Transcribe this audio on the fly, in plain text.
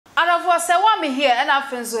Arafo Serwaa Amihere and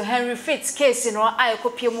Afenso Henry Fitz case I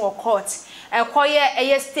copy more court.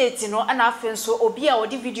 Koye state and Afenso obia or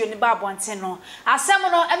the video ni babonte no.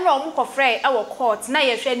 Asemono enro mu kofre our court na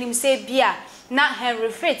ye hwe nim say bia na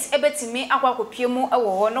Henry Fitz ebetimi akwakopie mu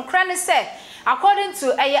ewo no kra ne say according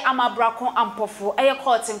to Amabrako Ampofo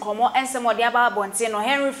court nkomo ensemo de ababonte no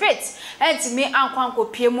Henry Fitz entimi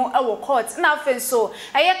ankwankopie mu ewo court na Afenso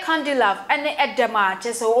Candilove ene edema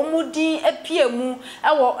chese omudi epie mu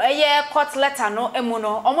ewo court letter no emu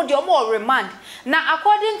no omudi omo remand na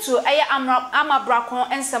according to Amabrako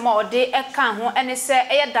ensemo de eka ho ene se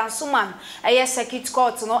dansuman circuit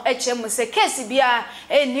court no echemu se case bia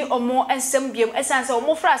eni omo ensem biem esanse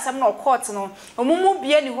omo fra asem no court no omumu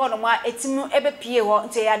bia ni ho no ma etimu ebe pie ho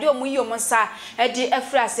nte yade omo yi omo sa edi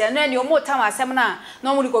efrase na ni omo tam asem na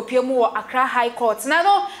no omo ko pie mu wo Accra High Court na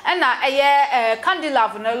no na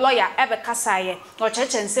Candilove no lawyer ebe kasaye o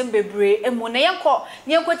cheche nsem bebre emu na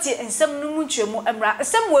yenko ti nsem no mu twemu emra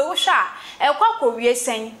nsem we wo hwa kwa wie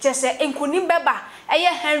sen chese enkunim beba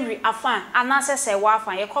Henry afan anase Serwaa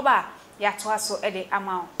afan yekoba ya to aso ede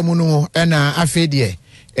ama mu no na afedie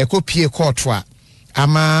ekopie court wa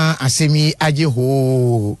ama asemi age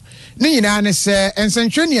ho ni nyina ne se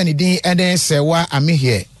ensentweni ani din ene Serwaa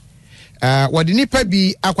Amihere wodi nipa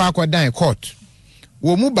bi akwakodan court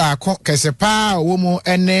wo mu ba ko kesepa wo mu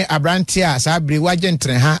ene abranti a sabre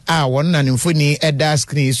wagentre ha a won na nemfoni eda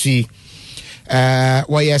screen sui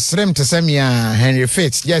wo yesrem tesemia Henry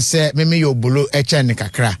Fitz just say meme yo bulu eche ne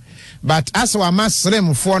kakra but as wa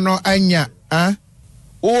masrem fo no anya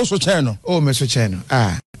o so cheno me so cheno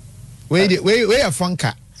we a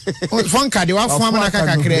funka funka de wa fo na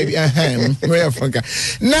kakra bi we a funka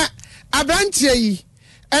na abranti yi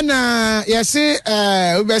ena yesi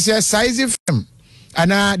ubese size film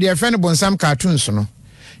ana de friend bonsam cartoons no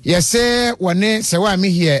yesi wone Serwaa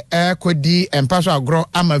Amihere kodi empaso agro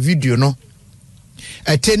ama video no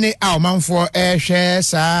atene a omanfo hwe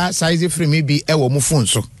sa size film bi ewo mu phone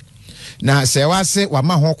so na Serwaa se wa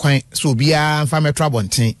ma ho kwan so bia mfa metro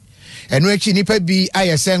abonten eno achi nipa bi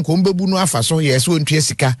ayese nkombebu no afa so yesi ontua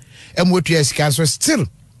sika emotua sika so still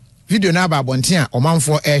video na ba abonten a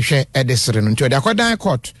omanfo hwe edesere no nti ode akodan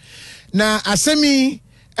court na asemi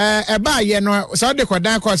eba ye no so de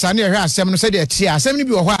kodan court sa na hwe asem no se de tie asem ni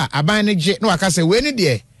bi wo ho a aban ne gye na waka se we ni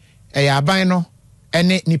de aban no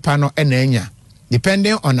ene nipa no ena anya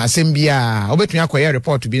depending on asem bia obetun akoye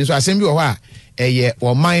report bi so asem bi wo ho a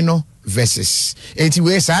wo man no versus enti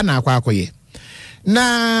we sa na akoye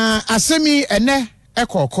na asemi ene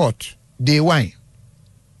ekọ court day 1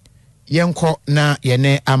 yenko na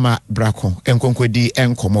yene ama brako enkonkodi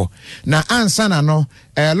enkomo na ansa na no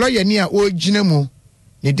lawyer ni a ogina mu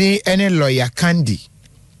ne din ene lawyer Candy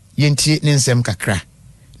yenti ne nsem kakra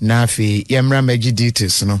na afi yemra magi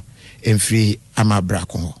details no emfiri ama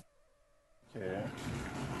brako ho.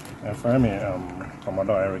 Okay. For me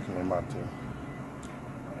Commodore Eric Nimati.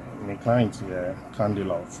 My client here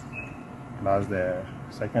Candilove. That's the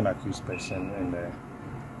second accused person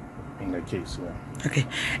in the case. Yeah. Okay,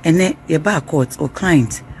 and then your back court or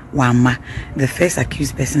client Wama, the first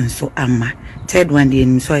accused person so Amma, third one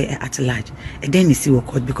the so at large. And then you see what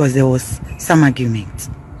court because there was some argument.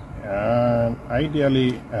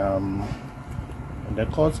 Ideally, the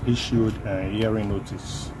court issued a hearing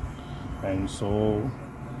notice, and so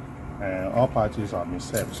all parties have been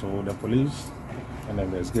served. So the police and the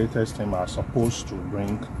investigators team are supposed to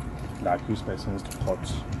bring the accused persons to court,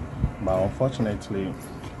 but unfortunately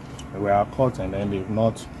we are caught and then they've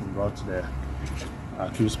not brought the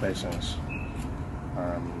accused persons.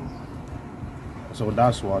 So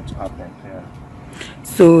that's what happened here.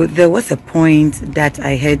 So there was a point that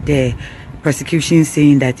I heard the prosecution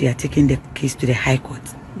saying that they are taking the case to the High Court.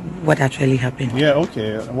 What actually happened? Yeah,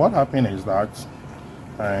 okay. What happened is that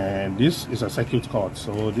this is a circuit court,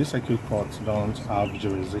 so this circuit court don't have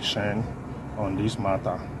jurisdiction on this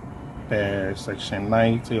matter per Section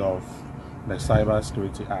 90 of the Cyber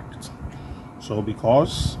Security Act. So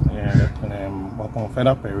because upon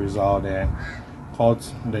further perusal, the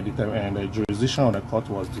jurisdiction of the court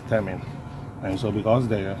was determined, and so because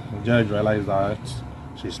the judge realized that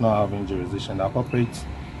she's not having jurisdiction, the appropriate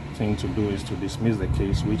thing to do is to dismiss the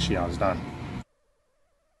case, which she has done.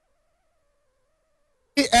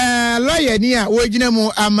 Lawyer ni a wogina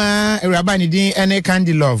mu ama Ewurabani din ene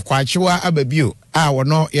Candilove kwachiwa ababio a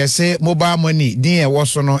wono yese mobile money din e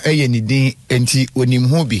woso no eye ni din enti onim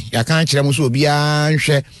ho bi yaka kire mu so obi a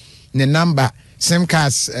nhwe ne number SIM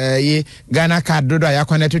cards ye Ghana card dodo ya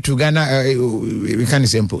connected to Ghana we can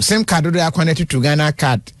simple SIM card dodo ya connected to Ghana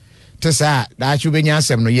card tesa da chu benya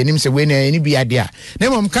asem no yenim se we na ni bia dia na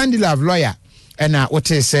mom Candilove lawyer ena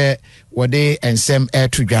wote se wode ensem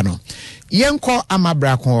to dwa no yenko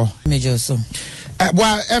amabra ko major so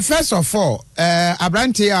well first of all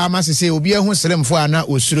abrante amase say obi ehun selemfo ana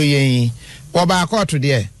osuro yen oba court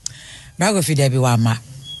there brago fi there bi wa ma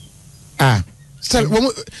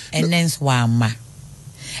still enens wa ma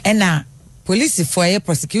ena police for a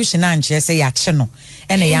prosecution and che say ya che no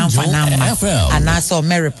ena ya mfa na ma ana so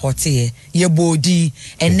me report ye bodi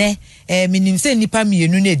ene minim say nipa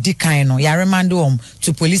mienu na edi kan no ya remand om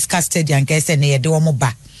to police custody and say na ye de om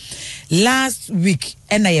ba last week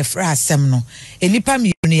ena ye fra asem no enipa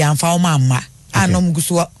mienu ya mfa om amma anom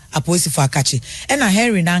guso aposifo akachi ena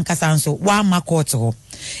Henry na nkasa nso wa ma court ho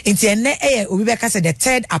nti ene obi beka say the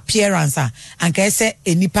third appearance anka say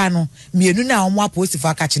enipa no mienu na omo aposifo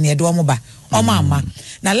akachi na ye de om ba oma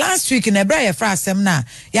na last week na bra ye fra asem na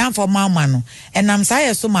ya mfa mama no enam sa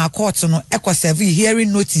ye so ma court no serve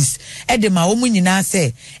hearing notice de ma omu nyina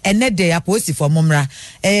say ene de aposifo momra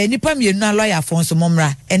nipa mienu na lawyer fo so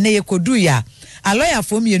momra ene ye kodu ya a lawyer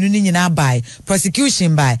for mienu ni nyina by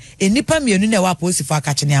prosecution by enipa mienu na wa aposifo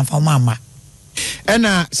akachi na mfa mama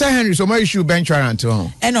ena Sir Henry so ma issue bench warrant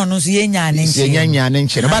ho ena no so ye nya ne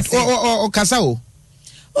nche but o kasa o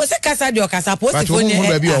se kasa de o kasa aposifo ni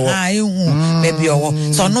baby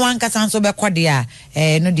owo so no an kasa nso be kwade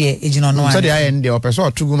a no de ejino no an so de aye nde o person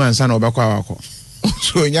otugu mansa na obekwa wako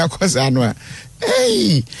so nya kosa no a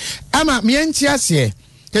ama me nchi ase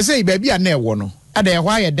ke say baby a na ewo no ada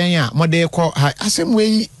ehwa ye den a mode ko asem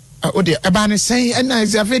we o de eba ne sen na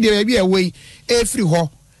afi de baby e we free ho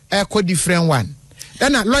ko different one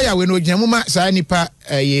then lawyer we no ginamuma sa nipa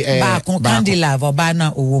ba kon Candilave oba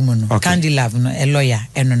na owo no Candilave no lawyer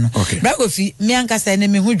eno no bragofi mi anka sa na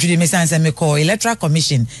me hu dwiri me sanse me call electoral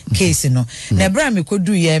commission case no na bra me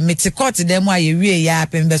kodu ye me te court dem a ye wie ya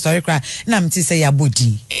pembe sorry kra na me ti say ya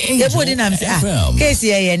bodi na me case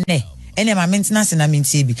ye ne ene ma maintenance na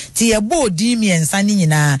mintie bi ti ye bodi mi ensa ni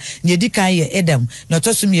nyina ne di kan ye Edem na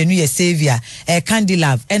to so mienu ye Savior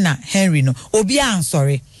Candilave ena Henry no obi an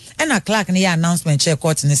sorry ena clerk ne ya announcement check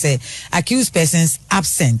court ne say accused persons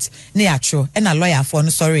absent ne atro ena lawyer for no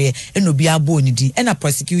sorry ena obi abo ni di ena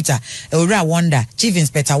prosecutor Owura Wonder Chief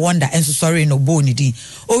Inspector Wonder enso sorry no bo ni di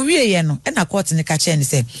owie ye no ena court ne ka che ne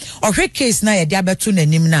say ohwe case na ye de abeto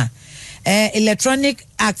nanim na electronic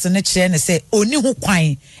act ne kire ne say oni ho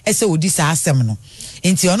kwan ese odi sa asem no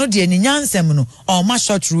enti ono de ni nyansem no o ma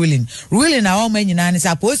short ruling na o ma nyina ne say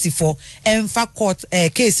aposifo emfa court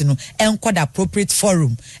case no enkoda appropriate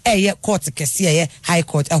forum ye court kese ye high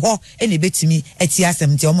court ho ene betimi ati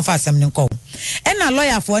asem nti o mo fa asem ne nko ena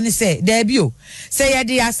lawyer for ne say there bio say ye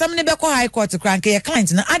de asem ne be ko high court kranke ye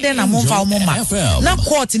client na aden na mo fa o mo ma na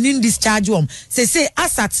court ni discharge om say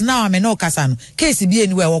asat na am no kasa no case bi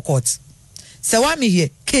anywhere wo court Serwaa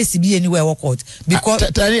Amihere case be anywhere wo court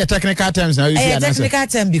because technical terms now you technical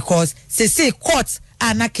term because say court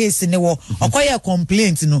ana case ne wo okoye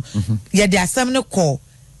complaint no ye de asem ne call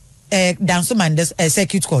Danso Mandes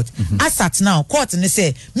circuit court asat now court ne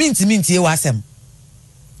say minti e wa asem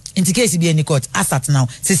inti case be any court asat now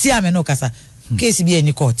say am no kasa case be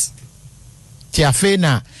any court ti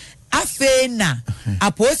afena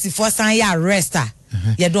aposifo san ya arrester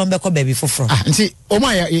ye don be ko baby foforo nti o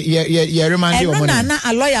ma ye remand o mo na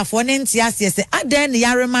a lawyer for ne ntia ase se aden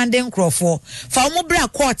ya remand nkrofo fa omo bra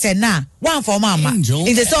court na one for mama in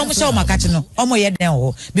the so omo show makachi no omo ye den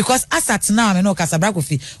ho because asat na me no kasabra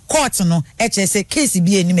kofi court no say case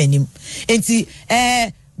bi enim enti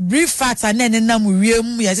brief facts and then na mu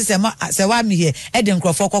wiem ye se ma Serwaa Amihere eden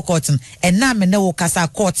nkrofo court no na me ne wo kasa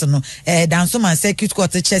court no Danso Man circuit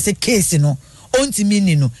court say case no onti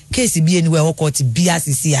mini no case bi anywhere wo court bia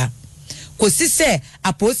sisia kosi se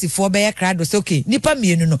aposifo be ye krado so okay nipa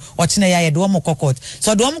mienu no ochina ya ye do mo court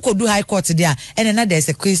so do mo kodu high court there and na there's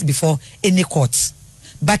a case before any court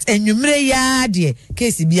but enwumre ya de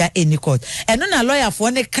case bia any court eno na lawyer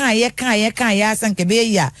for ne kan ye asanke be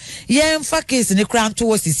ya ye mfa case ne kra nto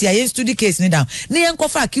wo sisia ye study case ne down ne ye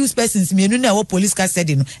nkofa accused persons mienu na wo police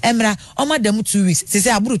custody no emra omadam 2 weeks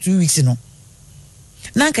sisia aburu 2 weeks no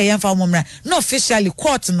nanka yemfa momra no officially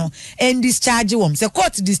court no and discharge wom se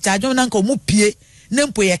court discharge wom nanka omu pie na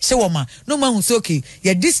mpo ye che wom no ma hu so okay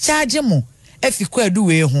ye discharge mo afi ko adu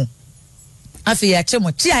we hu afi ya che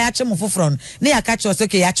mo ti ya che mo foforo na ya ka che so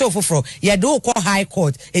okay ya che foforo ye do ko high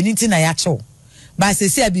court eninti na ya che ba se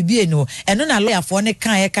se abibie no eno na lawyer for ne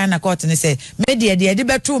kan na court ne say me de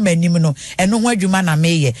beto manim no eno ho adwuma na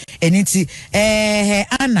meye eninti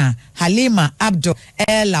Anna Halima Abdul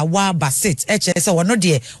Ela wa Basit se wono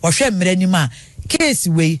de wo hwe mranim a case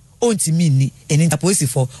we ontimi ni eni police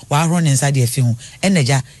for wa run inside the film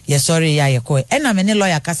eneja ye sorry ya ye ko ena me ne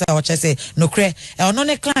lawyer kasa o che no kre ono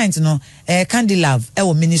ne client no Candy Love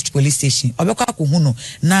wo Ministry Police Station obekwa akohunu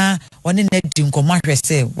na one na di nkomo ahwe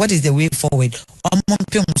say what is the way forward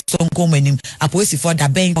omompem so nkomo anim a police for da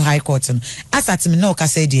ben high court no asat me no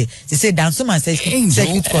kasa die say danso man say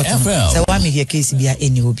circuit court say wa me here case bia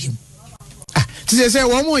eni obium say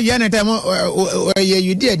one more year and time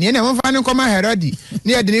you did near one come Herodi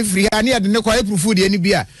near the free near the quiet proof any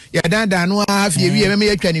beer. Ya dan no half year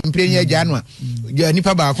me twa ni mprenya January ya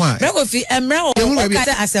nipa ba kwa Rekofi emra o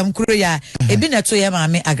ka asem kuro ya ebi na to ye ma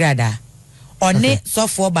me agrada one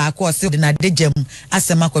sofo ba ko se na dejam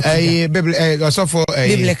asem akwapi sofo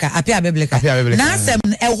biblica apia biblica na asem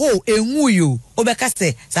eho enwu yo obeka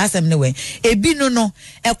se sa asem ne we ebi no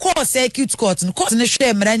e call circuit court no court ne hwe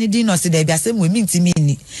emra ni din no se da bi asem we mintimi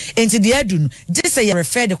ni enti de adu no je say you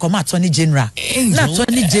refer the command attorney general na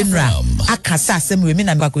attorney general akasa asem we mi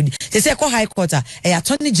na bakodi se call high court e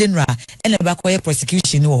attorney general ene ba ko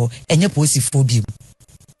prosecution wo enye posifobia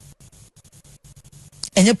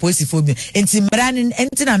enye posifobia enti mrani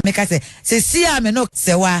enti na meka se sia me no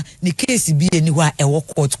sewa ni case bi eni ho a ewo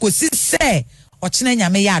court ko si se ochine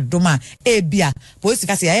nyame ya adoma ebia police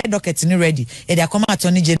ka se ya docket ni ready e dey come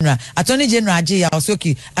attorney general age ya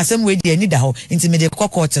osoki asem we dey ni da ho enti me dey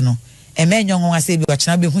court no e me nyonwo ase bi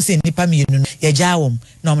ochina be hu se nipa mienu ya jaawom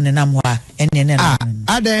na omne nam ho a ene na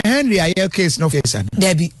ada Henry aye case no face an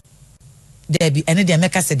Debbie and the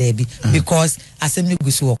America said Debbie because assembly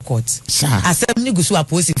goes to court. Assembly goes to a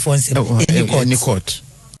police for any court.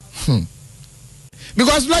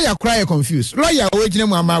 Because lawyer cry confused. Lawyer original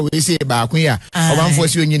mama we say back here. One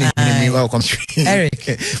force you in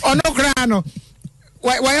Eric. Oh no cry no.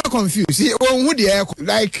 Why are confused? See, who they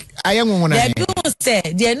like I am one. They don't say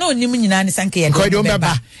they are no Nimunina Sanke and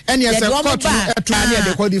Kodumba. And yes,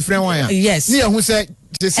 a court different one. Yes. Near who said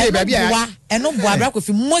to say baby and no boy with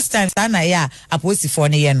most times I apposi for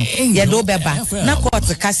ne no ye do beba na court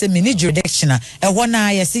kase mini jurisdiction e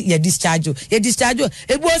wona ye see ye discharge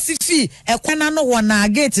e bo si fee e kwana no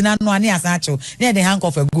wona gate na no ani asancho ne de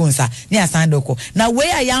handcuff egunsa ne asandoko na we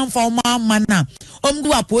ayam for man na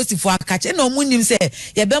omdu apposi for akache na omunim se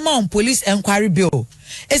ye be ma on police inquiry bill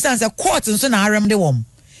esanse court nso na arem de wom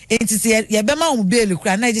enti se ye be ma on bail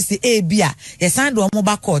kura na je se e bia ye sando mo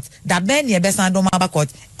ba court da ben ye be sando mo ba court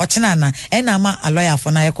ochina na e na ma a lawyer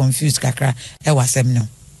for na ye confused kakra e wasem no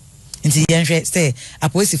enti ye nhwe say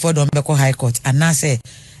apolice for don be ko high court ana say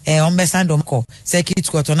on be sando mo circuit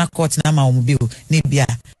court na court na ma on bill ni bia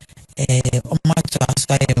o ma to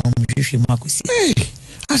aso ye on hwehwe mo akosi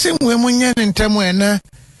asem we mo nya ntemu ena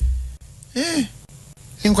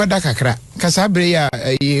inkwada kakra kasabre ya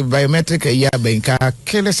biometric ya benka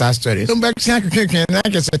kele sa story so back sia kwekwe na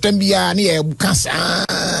kese tambia na ye kasa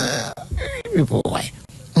people why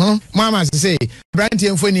mama say brand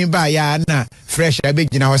enfoni ba ya na fresh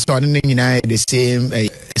abegina ho store no nyina the same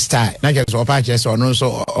style na kese opa kese ono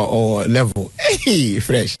so level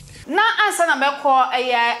fresh na ansa na meko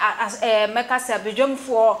meka se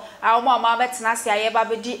abedwomfo awoma ma betena se aye ba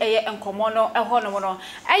bedi enkomo no no no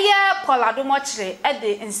polado mo kire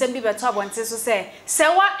de nsem bi beto abonte so se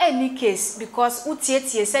wa any case because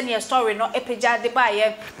utietie se ne story no epeja de ba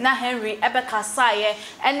ye na Henry ebeka saye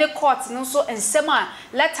any court no so nsem a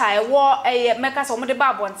letter wo meka se mo de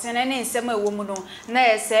ba abonte ne nsem a wo mu no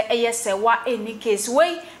na se se wa any case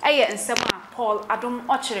we nsem a Paul Adom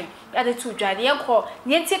Ochire ade tu dwade yenko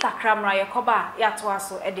nienti kakramra yekoba yato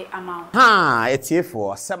aso ede ama ha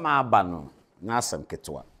etiefo sema aba no na asem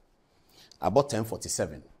ketwa about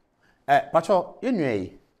 10:47 pacho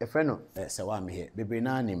yenwe e friend no Serwaa Amihere bebre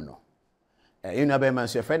na anim no yenwa be man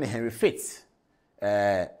so e friend Henry Fitz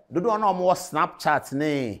dodo na omo Snapchat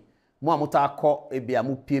ne mo amuta akọ ebia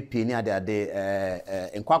mo piepie ni ade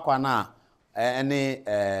enkwakwa na ene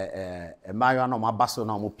mayo na omo abaso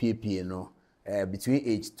na omo piepie no between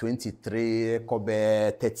age 23 kobe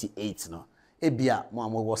 38 no ebia mo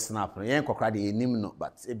amowo snap no yen kokra de enim no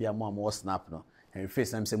but ebia mo amowo snap no Henry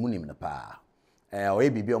Fitz am se munim no pa o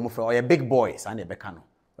ebibi o mo fe o ye big boy sa na ebeka no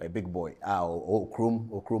o ye big boy o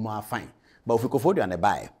krom a fine but ofikofodio na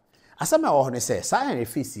buy asama o ho ne se sa Henry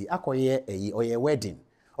Fitz akoye o ye wedding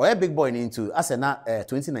o ye big boy ni into asena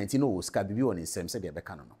 2019 o ska bibi won nsem se de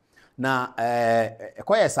ebeka no na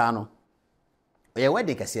ekoye sa no o ye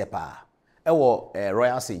wedding kase pa ewo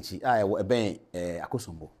Royal Senchi ewo eben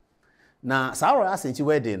akosombo na sa Royal Senchi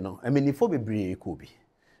wedding no amenifo bebre ekobi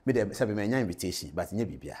me de se be menya invitation but nya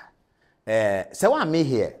bibia Serwaa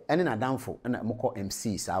Amihere ene na danfo na moko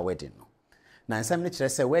MC sa wedding no na nsem ne kire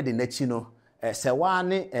se wedding na chi no Serwaa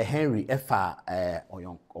ne Henry efa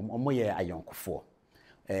omoye ayonkofo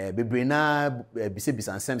bebre na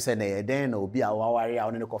bisa nsem se na ye den na obi a waware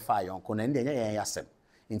a ne ko fa yonko na ndenya ye yasem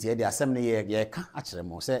nti ye de asem ne ye ka akere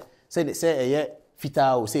mo se eye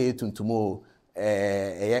fita o se tuntumo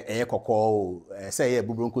eye kokko o se eye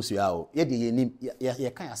bubronkosua o ye de ye nim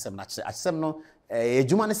ye kan asem na akere asem no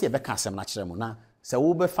ejuma ne se ye be ka asem na akere mo na se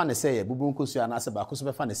wo be fa ne se ye bubronkosua na se ba ko so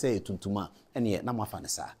be fa ne se ye tuntuma ene na mo fa ne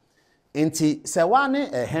sa nti Serwaa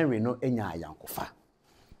ne Henry no enya ayankofa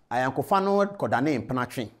ayankofa no kodane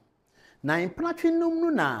mpenatwe na mpenatwe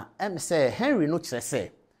no na se Henry no kire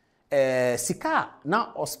se sika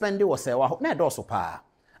na o spend wo Serwaa na do so pa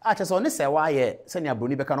a kire se one Serwaa ye se ne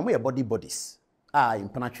abroni beka no mo ye bodies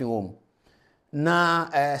mpenatwe wo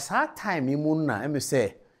na sa time mu na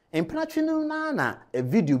se mpenatwe no na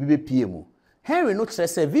video bi be pie mu Henry no kire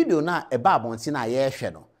se video na ba abonti na ye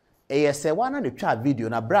hwe no Serwaa na de twa video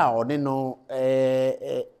na bra one no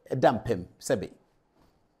dampem sebe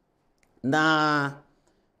na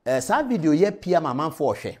sa video ye pia mamanfo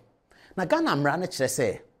ohwe na Ghana mra na kire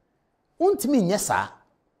se untimi nye sa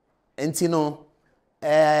enti no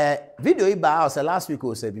video iba o last week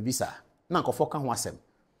o se bibisa na nkofo ka ho asem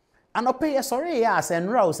anope ye sorry ya se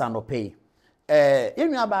nra o sanope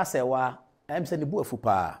yenua ba Serwaa se ne bu afu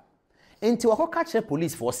pa enti wakoka kire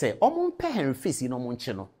police for se omo mpe Henry Fitz no mo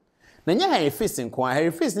nche no na nya Henry Fitz nko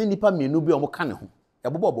Henry Fitz ni nipa mienu bi omo ka ne ho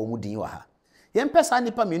ebobo mu din wa ha ye mpe sa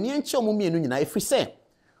nipa mienu ye nche omo mienu nyina efri se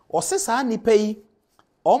o se sa nipa yi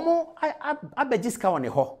omo abejiska woni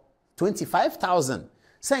ho 25,000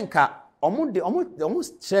 senka omo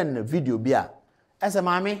chen video bi a ese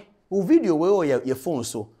maame o video we o ye phone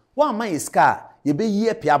so wa man iska ye be yi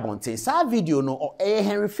apia bonten sa video no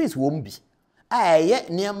Henry Fitz wo mbi ye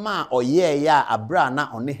niema oye ya abra na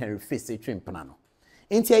one Henry Fitz etwempena no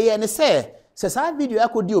enti ye ne se sa video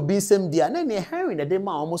akodi obi nsem dia na ne Henry na de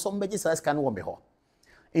ma omo so mbeji sa scan wo be ho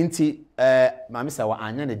enti maame Serwaa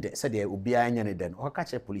anya ne de se de obi anya ne de no ka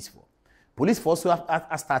che police force so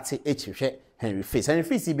start ehwe Henry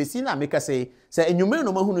Fitz be si na make say enyume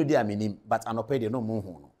no mahunu dia menim but anope de no mo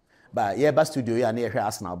hu no ba ye ba studio ya na ye hwe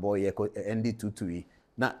Arsenal boy ye ND22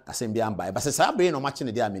 na asem bia mba ba se sa be no match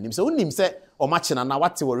ne dia menim se unim se o match na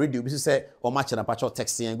wate wo radio bi se o match na pacho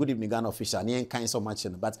text yen good evening Ghana official ne kan so match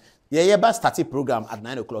no but ye ba start program at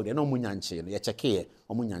 9 o'clock de no munya nche no ye check ye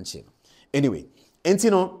o munya nche no anyway enti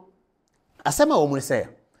no asema wo mu se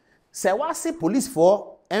Serwaa se police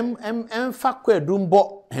for fa kwedum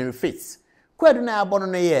bo Henry Fitz kwedu na abono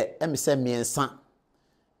no ye se miensa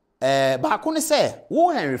ba ko ne se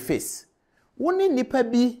wo Henry Fitz wo ni nipa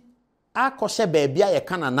bi akoshe baabia ye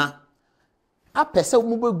kanana apese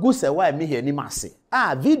mu begu Serwaa Amihere ni mase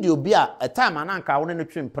video bi a time ananka wo ne no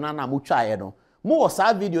twempena na mutwa ye no mo wo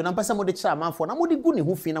sa video na pese mo de kira manfo na mo de gu ne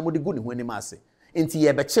hu fi na mo de gu ne hu ni mase enti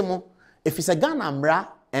ye beche mo efise Ghana mra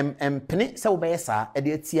pene se wo be yesa e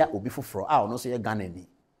de atia obi foforo ono so ye Ghana ni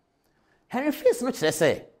Henry Fitz no kire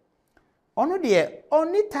se ono de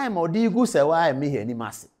only time odi gu Serwaa Amihere ni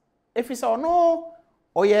mase efise ono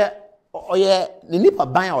oye ni nipa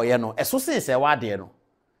ban oye no eso se Serwaa de no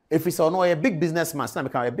efise ono oye big businessman na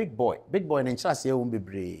become a big boy ne nchase e won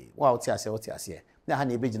bebre wa oti ase na ha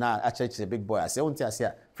na ebegina a church big boy ase won ti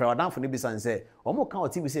ase fra wadanfo ne bisan se omo kan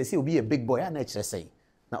oti bi se obi a big boy na kire se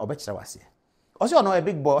na obekire wase oso ono a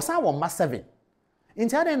big boy osan won ma 7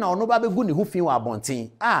 intade na ono ba begu ne hu fi wa abonten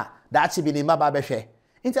da achi bi ne ma ba behwe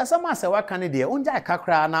inti asama Serwaa kan de onja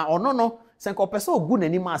kakra na ono no senko pese ogu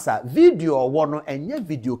nani masa video wo no enye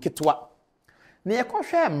video ketwa na ye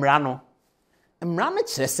kohwe mra no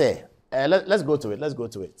kire se let's go to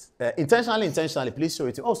it intentionally please show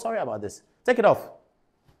it. Oh, sorry about this, take it off.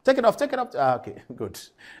 Okay, good.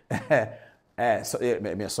 So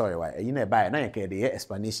me sorry why you know by na ye ke the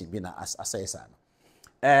explanation bi na asay sa no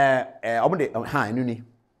omo de ha enu ni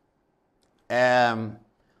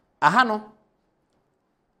aha no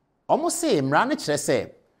omo se mra no kire se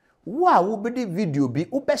wo bedi video bi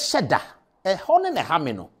wo be sheda ho ne na ha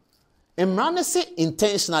me no mra no se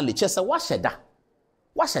intentionally kire se wa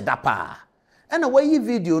sheda pa na wayi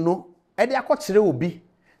video no e de akokire obi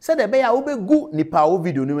se de be ya wo be gu nipa wo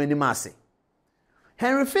video no ani maase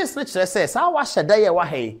Henry Fitz no kire se sa wa sheda ye wa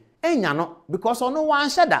he enya no because ono wan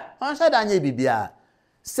sheda anya bibia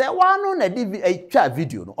Serwaa no na di twa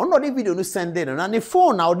video no ono di video no send no na ne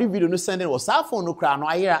phone na di video no send no sa phone no kra no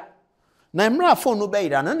ayera na mra phone no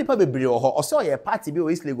beira na nipa bebre ho o se o ye party bi o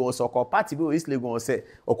East Lagos o ko party bi o East Lagos se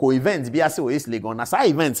o ko event bi ase o East Lagos na sa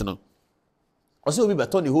event no o se obi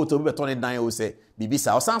beto ni hotel obi beto ni dan o se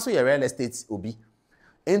bibisa o san so ye real estate obi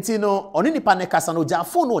enti no oni nipa ne kasa no ja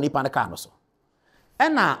phone no nipa ne ka no so e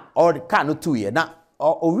na o ka no tu ye na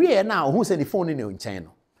o wie na o hu se ni phone ni o nchen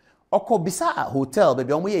no oko bisa hotel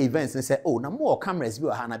baby omo ye events and say oh na mo cameras bi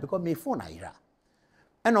o ha na because me phone ayira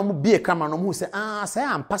and omo bi e camera no mo say say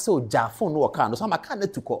am pass o ja phone no car no so am car na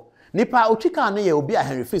tuko nipa otwika no ye obi a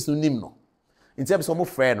Henry Face no nim no nti e so mo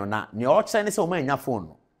frɛ no na ne o kyerɛ ne sɛ o ma nya phone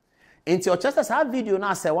no nti o kyerɛ sɛ video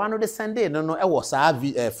na sɛ one no de send no no e wo sa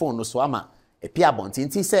phone no so ama e pia bontin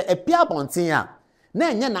nti sɛ e pia bontin a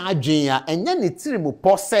na enye na adwen a enye ne tirimu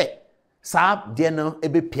pɔ sɛ sa de no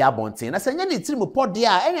ebe pia bontin na sɛ enye ne tirimu pɔ de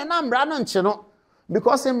a enye na mbra no nche no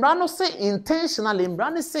because mbra no say intentionally mbra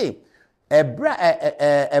no say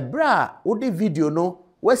ebra wo de video no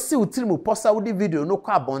wasi utirimu pɔ sa wo de video no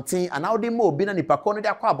kwa bontin ana wo de ma obi na nipa ko no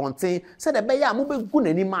de kwa bontin sɛ de be ya mo be gu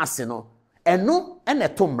nani ma ase no eno ene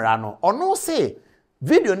to mbra no ono say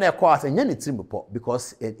video na ekɔ ase enye ne tirimu pɔ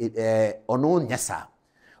because ono nyesa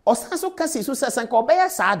osanso kasi so sesen ka obeye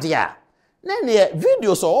saade a na ne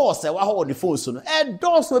videos o se wa ho the phone so no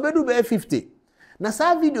doors obedu be 50 na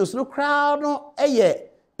sa videos no crowd no eye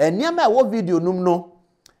eniama wo video num no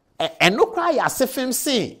eno cry ya se film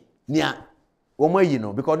scene nia wo mayi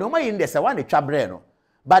no because no mayi ndese wa ne twabre no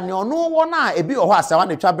but ne ono wo na ebi ho ase wa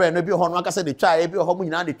ne twabre no ebi ho no aka se de twa ebi ho mu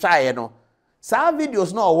nyina de twa no sa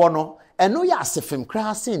videos no wo no eno ya se film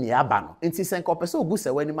cry scene ya ba no nti sen ka opese ogu se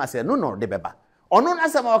wani ma se no de beba ono na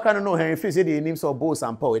asema oka no Henry Face ye de enim so bo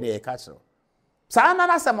sampa we de e ka kiro sa na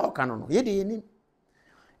asema oka no ye de enim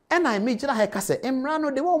and I imagine ha ka se emra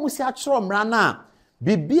no de wo mu si akiro mra na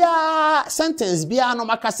bibia sentence bia no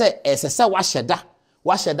maka se esese wa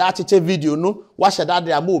hyeda acheche video no wa hyeda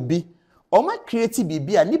de ama obi o ma create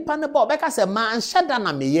bibia nipa ne ba obeka se man hyeda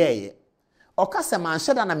na meyeye o ka se man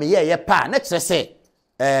hyeda na meyeye pa na kire se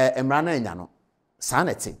emra na anya no sa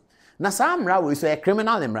na ti na sa amra we so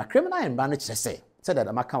criminal emra no kire se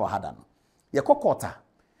da maka wa hada no ye kokota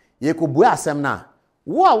ye ko bua asem na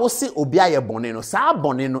wo a wo se obi aye bone no sa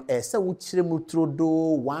bone no se wo kire mu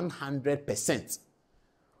trodo 100%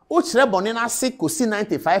 wo kire bone na se kosi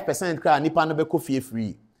 95% kra nipa no be ko fie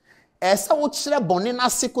free se wo kire bone na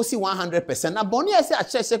se kosi 100% na bone se a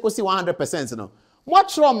kire se kosi 100% no mo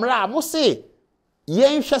kire mra mo se ye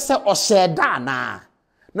nhwe se o sheda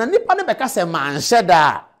na nipa no be ka se man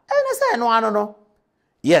sheda na say no ano no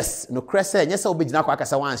yes no krese nyese obegina kwa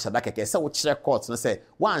akasa wan hyeda keke se wo kire court no say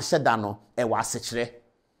wan hyeda no wa asechire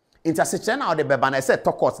inta asechire na ode beba na say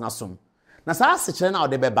to court na som na sa asechire na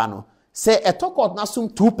ode beba no say e to court na som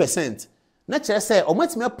 2% na kire say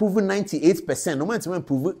omatimi approve 98% omatimi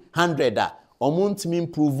approve 100 a omatimi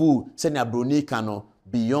improve say na bronika no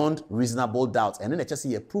beyond reasonable doubt and then kire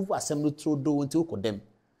say approve assembly through do until kodem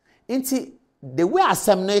inti the way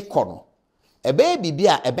assembly kono ebe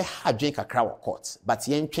bibia ebe hadwen kakra wo court but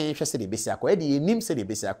yen twen hwe se de besi akọ edi enim se de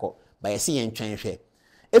besi akọ ba yesi yen twen hwe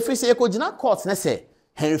efiri se ekogina court na se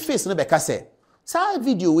Henry Face no beka se sa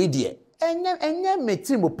video we die enye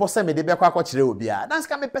metri mo pose me de be akọ kire obi a dance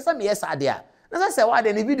ka me pesa me yes ade a na se wa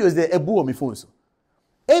de ni videos de ebu o mi phone so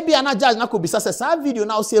ebi ana judge na ko bisa se sa video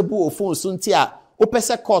na o se ebu o phone so nti a o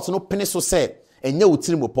pese court no pene so se enye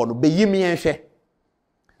otri mo po no be yimi yen hwe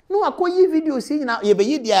no akoyi video si nyina ye be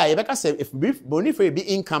yidia ye beka say if brief boni for be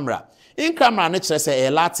in camera no kire say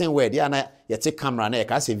a Latin word ya na ye te camera na ye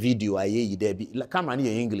ka say video aye yi there be camera na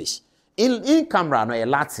ye English in camera no a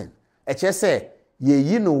Latin e kire say ye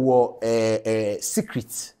yi no wo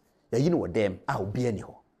secret ye yi no wo dem a obi ani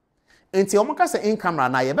ho enti o mo ka say in camera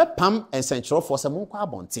na ye be pam ensenchero for say mo kwa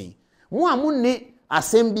abonten mo amunni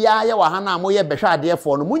asem bia ye wa ha na mo ye behwe ade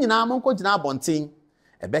for no mo nyina mo nko gina abonten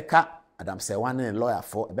e beka Adam Serwaa ne lawyer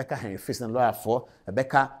for Ebeka Henry Face ne lawyer for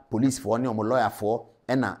Ebeka police for ne omo lawyer for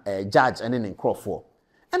ena judge ene ne crop for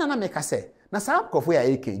ena na make say na sa crop for ya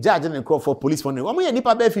AK judge ne crop for police for ne omo ye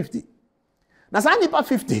nipa be 50 na sa nipa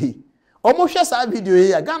 50 omo hwe sa video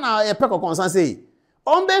here Ghana e peko konsan say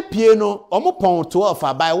ombe pie no omo pon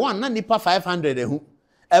 12 by 1 na nipa 500 ehu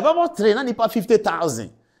ebebo 3 na nipa 50,000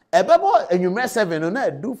 ebebo enwumre 7 no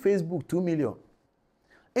na do Facebook 2 million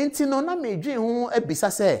enti no na medwe hu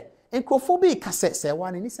ebisa say Encrophobic cassette say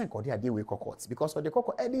one in isen kodi ade we court because of the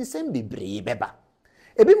court e same be brave beba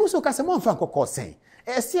ebi muso kase mo mfa court sen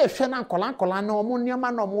e se ehwe na nkola na omo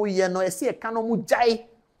nioma na omo ye no e se ka no mu jai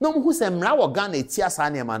no mu hu se mra wo Ghana eti asa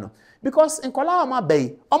nioma no because nkola omo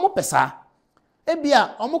bai omo pesa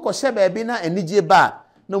ebia omo ko hye ba bi na anigye ba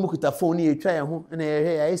na omo kuta phone ni etwa ye ho na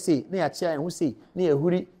ye ya ese na ya chia ye ho se na ye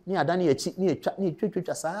huri na ya dane ye chi na etwa na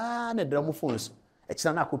etwa saa na dra mo phone so e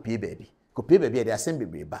kira na akopie ba bi kopie ba bi e de asem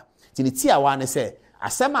bebre ba tini ti awa ne se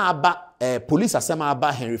asema aba police asema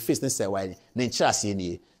aba Henry Face ne se wa ne nkyerase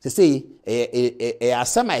nie se se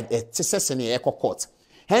asema tesese ne court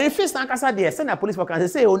Henry Face na kasa de se na police for kan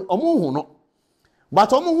se omo hu no but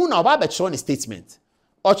omo hu na oba be kiro ne statement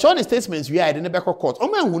or Chinese statements we are in the back of court.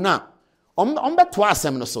 Oma huna. Ombe to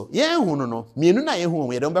asem no so. Ye hu no. Mienu na ye hu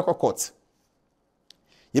we don back of court.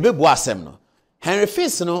 Ye be bo asem no. Henry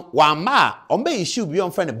Fitz no wa ma ombe issue bi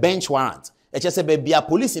on friend bench warrant. E chese be bia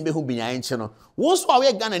police be hu binya enche no. Won so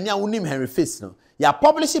awe Ghana ni wonim Henry Fitz no. Ya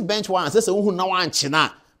publish bench warrant say hu na wanche na.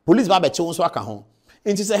 Police ba be che won so aka ho.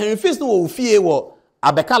 Enti say Henry Fitz no wo fie wo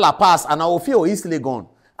Abeka La Paz ana wo fie o East Legon.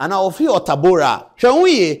 Ana wo fie o Tabora.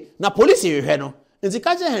 Hwe ye na police hwe no. Enti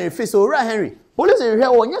ka je Henry Fitz o ra Henry. Police hwe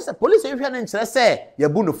o nya say police hwe no nkyere say ya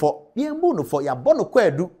bu no fo. Ye mbu no fo ya bo no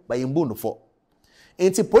kwadu ba ye mbu no fo.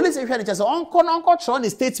 Enti police hwe no say onko tro ni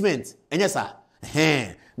statement. Enye sa.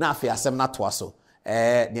 Na afi asem na to aso.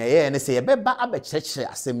 Ne ye ne say ye beba abekyekye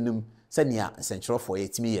asem num se nia sentrofo ye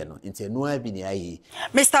timi ye no. Enti enu abi ne ayi.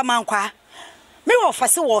 Mr. Mankwa me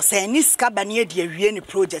office wo say ni ska ba ne de awie ni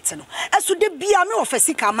project no. Eso de bia me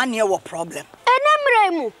office ka ma ne wo problem.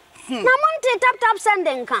 Enemre mu. Na monte tap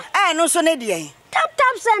sending kan. No so ne de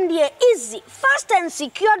Tap send dey easy, fast and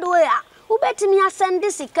secured way. Ubetimi send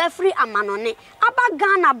this free amanone. Aba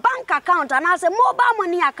Ghana bank account and as a mobile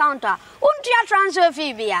money account. Untia transfer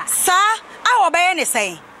fee bia. Sir, I obey any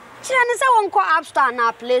say. Chine say won call App Store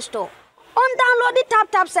na Play Store. On download the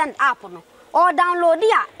tap send app no. Or download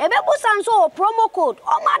ya. Ebebu sanso promo code.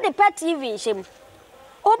 Oma the pet TV shim.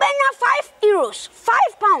 Obenya €5,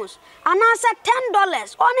 £5, and answer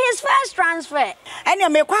 $10 on his first transfer. And you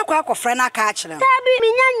make kwa friend a catch them. Tabi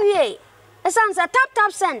minyanwe. Esanse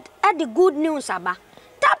tap send at the good news aba.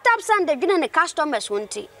 Tap send the giving the customers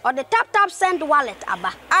wanti or the tap send wallet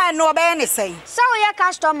aba. I know about any say. So your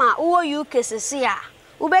customer who you cases here.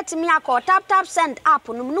 Ubetimi akọ tap send app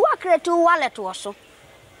no create wallet woso.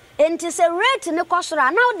 Enti se rate ne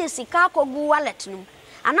kosora now the sika kogu wallet no.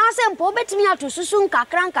 Anase mpo betimi atususu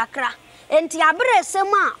nkakra enti abere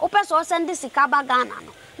sema opeso send sika ba Ghana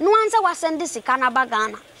no anse wa send sika na ba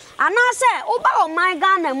Ghana anase oba o my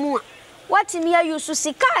Ghana mu watimi ya yusu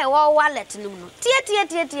sika e wo wallet no tie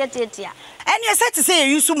and you said to say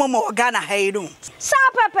you yusu momo Ghana hey no sa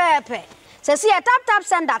pepe se si tap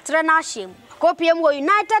send that trena shim kopiem wo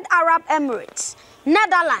United Arab Emirates,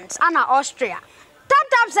 Netherlands and Austria.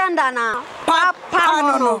 Tap sender na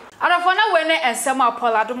papa no arafona we ne ensem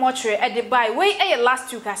apola do mochre e de bai we e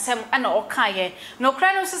last week asem ana okan ye no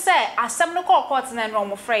kra no so say asem no court na no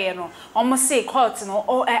mo freye no omo say court no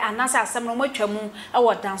o anasa asem no matwamu e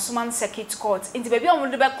wo dansoman circuit court inti baby omo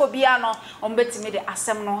de be ko bia no omo betimi de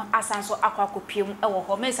asem no asanso akwakopiem e wo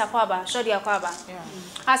ho mesa kwa ba shodi akwa ba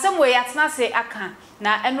asem we yatna say aka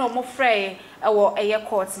na eno omo freye ewo eye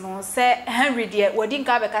court no se Henry de wodi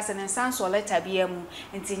nka be kase ne sanso letter bia mu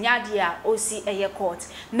nti nyade a osi eye court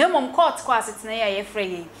na mom court ko asetena ye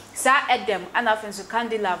freye sa edem ana fenso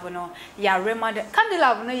Candilave no ya remand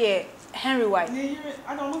Candilave no ye Henry wife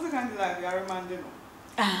I don't know the Candilave ya remand no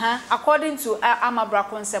according to Amabra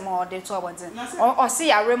consem or de to abonten or see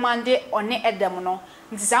ya remand on edem no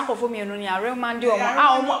nti sankofo mienu ni ya remand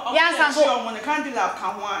omo ya sanso omo ne Candilave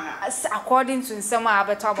ka ho ana according to nsem a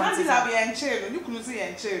beto abonten Candilave ya nche no ni kunu se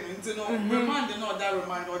ya nche no nti no remand no da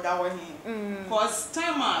remand or da wahin cause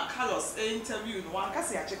time Carlos interview no wan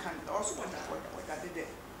kase ya che Candilave also what did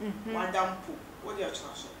madam po what you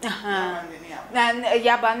try na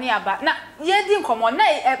yaba na ye di nkomo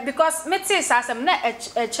na because meti sasem na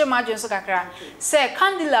chema so kakra say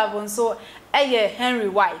Candilave so eye Henry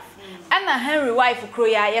wife ana Henry wife kro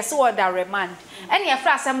ya yes wo da remand ene ye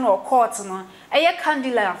fra asem no court no eye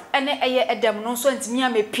Candilave ene eye edem no so ntimi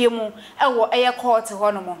amepiem ewo eye court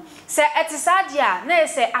ho no mo se etisadia na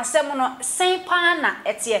se asem no sen pa na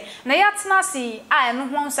etie na yatena si a eno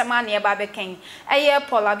ho nsem ana ye ba beken eye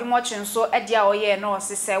Poladomochi so edia oye no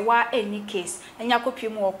se wa any case enya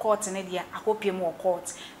kopiem wo court ne dia akopiem wo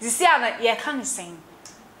court zisi ana ye kan sen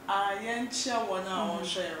yenche wona on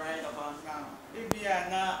share right about now ebia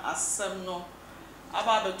na asem no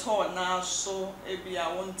aba beto na so ebia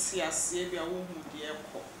wonti ase ebia wo hu de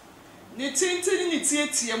ekọ ni tintini ni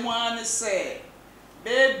tietie mu an se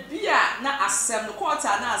bebia na asem no court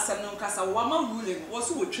na asem no nkasa wo ma ruling wo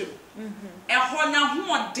so wotwem ehọ na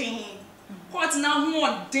hoden court na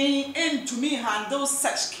hoden entumi handle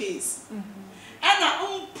such case ena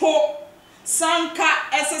mpo sanka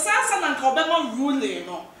esesasa na nka obema ruling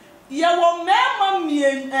no ye wo mema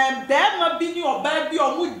mien bema bi ni oba bi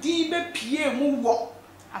o mu din be pie mu wo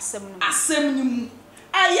asem ni mu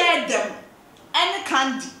ayedem ene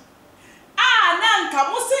kandi na nka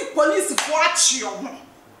mo se police fo achi o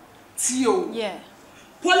tio yeah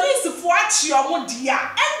police fo achi o mo dia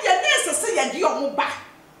ende na esese ye di o mo ba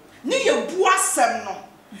ni ye bu asem no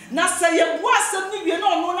na say ye bu asem ni wie na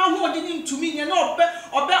ono na ho odi ni ntumi nye na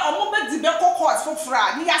obe omo be di be court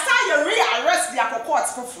fofra ni ya say ye re-arrest dia court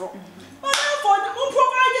fofro for the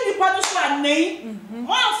provide the punishment nei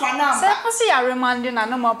one for now say kwesi ya remand na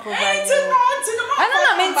no more provide ana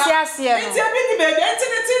na menti ase no enti bi ni baby enti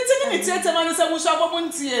ni tete man say muso abobo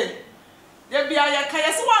ntie ye bia ye ka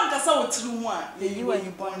ye se wan kasa otiru mu a ye yi wa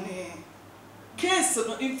yibone case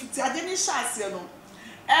no infiti ade ni shase no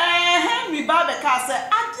Henry Babeka say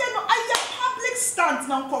ade no aye public stand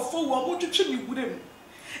na nkofo wo mo twetwe mi gurem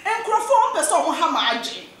nkofo on pese o mo ha ma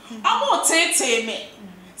age amo tete me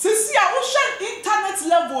sisi a wo hwe internet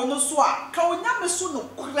level no so a ka onya me so no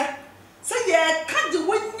kure say ye ka de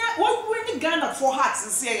wonya wo ni Ghana for heart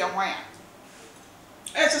sisi ye hwan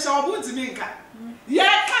a se obu ntimi nka ye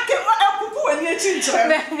ka ke epupu ani echi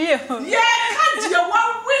nkyere ye ka de wo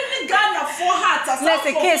ni Ghana for heart as let's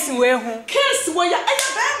a case we hu case we ya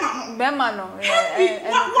bema no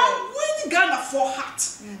what Ghana for heart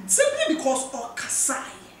simply because of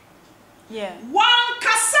Kasai. Yeah. One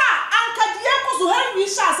kasa anka die ko so Henry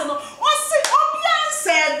Shase no o si obian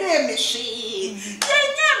se de me hwe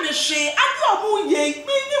ye me hwe ade omu ye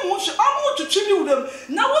ni mu hwe omu twetwe mi wudam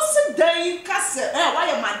na wo si dan kasa wa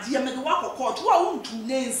ye made me de wa kokot wo untu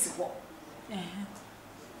nensi ho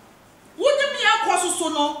wodi mi akọ so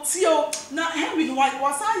no tio na Henry no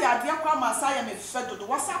wa sa ya ade akwa ma sa ya me fedo do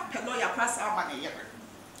wa sa pelo ya kwa sa ama ne yere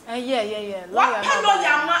yeah. What hello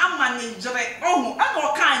ya ma managere ohu ana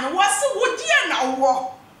o kan no wose wodie na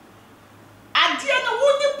wo adie no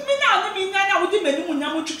woni mi na wodi mani mu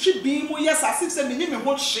nyam twitwi bi mu yes asif se meni me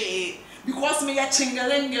ho hwe because me ya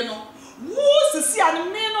chingelenge no wo sisi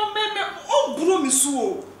an me no me o bro mi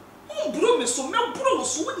so me bro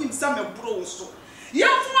so woni msa me bro so ya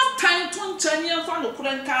fo tan to nchanye ya fa no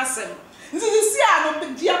kura nka asem sisi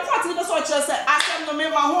an dia court ni be so kire se asem no me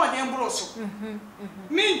ma ho den bro so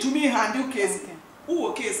me to me handle case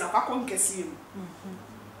who case akako nkesi mu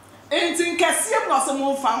enti nkesi mu no so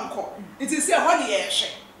mo fa nko enti se ho de ye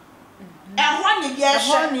hwe ni ye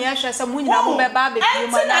hwe se mu nyina mo be ba be fi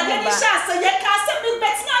mo na ba enti na se ye ka se me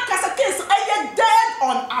bet na ka se case aye dead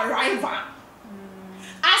on arrival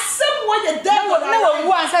asem wo ye dead on arrival na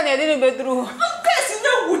wo ansa na ye de be duru case na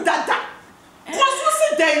wu dada ko so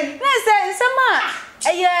se den na se sama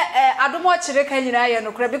adomo chire kan nyina ye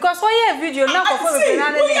no kra because why a video na ko for be na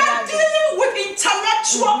na we are dealing with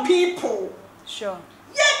intellectual people. Sure.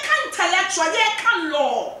 Ye kan intellectual, ye kan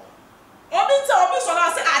law. Obi so na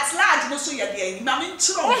say at large no so ye dey ma me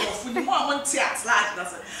nchiro of ni mo amonti at large na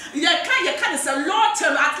say ye kan say law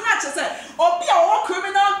term at large say obi a wo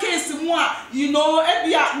criminal case mu a you know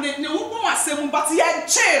ebia ne wo bon asem but ye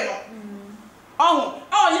nche no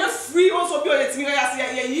you free also be on the TV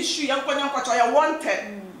issue yan kwacho ya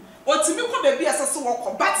wanted otimi ko be bia sese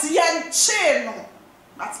wo but yan che no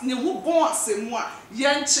but ne hu bon asemu a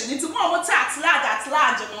yan che nti mo mo ta at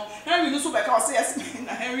large no Henry no so be ka say yes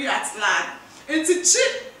na Henry at large nti chi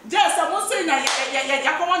just am say na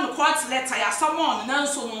ya come on court letter ya someone na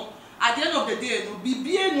so no at the end of the day no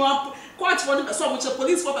bibie no court for the person mo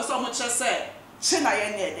police for person mo che say che na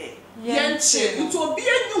yan dey yenche nto obi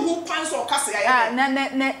enyu hu kwan so kase ya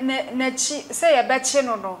na chi say ye be chi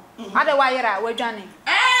no ade wa yera wadwane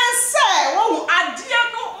say wo ade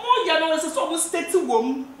no mo ye no so mo state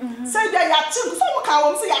wom say dia ya chi so mo ka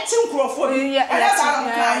wom say ya chi nkrofo bi ya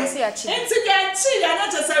say ya chi enti yenche ya na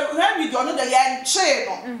che say Henry do no de yenche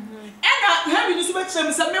no ena Henry no so be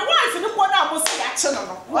chem say me wife ni ko na mo say ya chi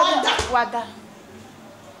no wada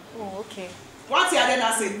oh okay what ya dey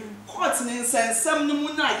na say court ni nsensem ni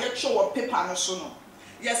mu na ye twe wo paper no so no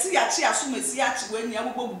yes ya chi aso mesi ya chi wani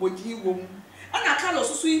agbogbogbodi wom ana ka lo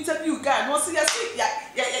so interview guy no say yes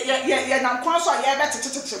ya na nkwan so ya be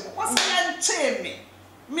checheche mo was ya nche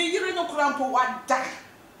me yire no krampo wada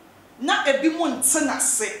na ebi mu ntena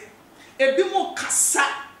se ebi mu kasa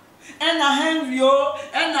ena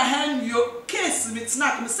Henry case me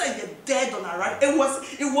tena me say you dead on arrival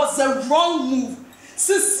it was a wrong move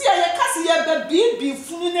sisi ya kasi ya be bi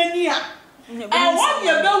funu nani a won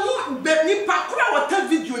ya be hu be ni pakura wata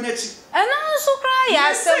video nachi ana so kra ya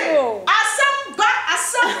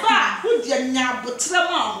asamba hu dia nya botra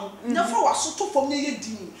ma ho na fa wasoto fom na ye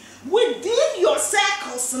din within your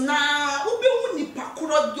circles na ube hu ni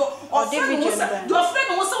pakura do video do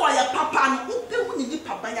friend wo se wa ya papa no ube hu ni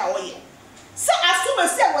papa ya wo ye se asuma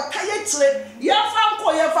se wata ye kire ya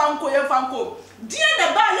fa nko dia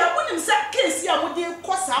na ba ya wonim se case ya mode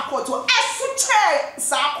ko sa court o asu che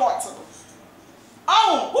sa court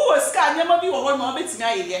who was can nyama bi wo ho no betimi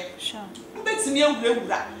ayeye sure betimi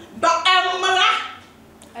awurawura ba amra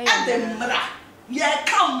ademra ye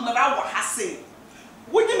kamra wo hase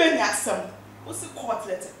wonim ani asem What's the court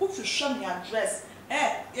letter? Who should show me address?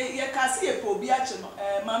 You can see a pobiacho,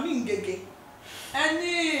 Mammy Gege.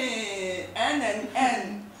 N.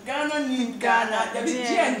 Ghana need Ghana,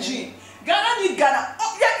 WGNG. Ghana need Ghana.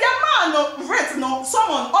 Oh, your man, no, rent, no,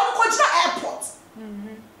 someone, on the Koja airport.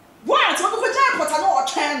 Why? On the Koja airport, I know a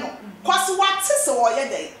channel. Because what is or your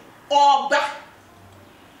day? Or back.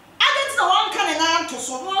 I don't know one can to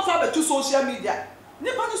so no for to social media.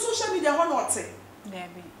 Never the social media one not say.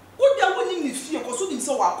 Would you wouldn't need fear because wouldn't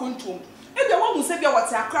so our control. If the one who said you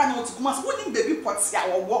what a crying out to come, wouldn't baby pots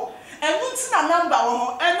our walk. And wouldn't see a number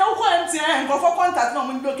and no quarantine and go for contact no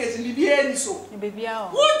when location be any so. Baby,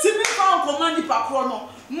 wouldn't me found command the patrono.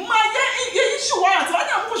 My issue was I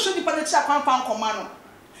don't push the panacha found command.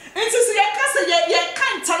 And to see a castle, yet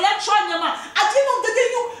can't tell that China. I didn't know the day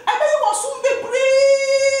you, I bet you will soon be free.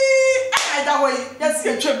 That way, that's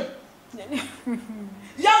your trim.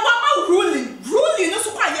 Yawama ruling, no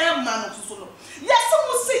super young man of Solo. Yes,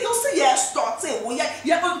 someone say, you say, yes, start say, well,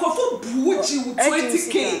 you're going to go for Buji with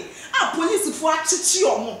 20K. Ah, police for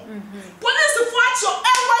Chichiomo. Police for your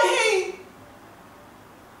ever.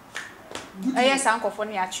 Yes, uncle for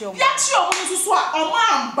Yachio. Yachio,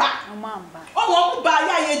 Omamba. Oh,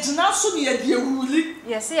 Baya, Janasu, the ruling.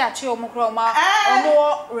 Yes, Yachio Mocroma, or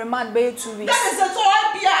more remand bay 2 weeks. That is a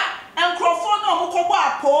toy, and Crawford, no, Mokoba,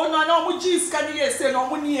 Pona, no, which is Canadian, say, no,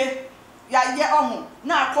 1 year. Ya,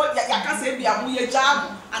 now, quite Yakasabia, Muya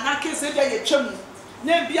Jam, and I can say, ya chum.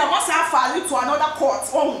 Maybe I must have filed to another court.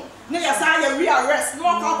 Oh, nay, as I rearrest, no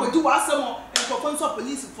one will do us some more, and for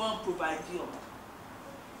police form provide you.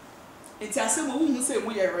 It's a simple woman say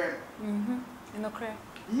we are rare. In the crap.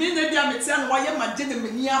 Maybe I'm a ten why my dinner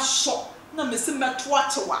near shop. No, Miss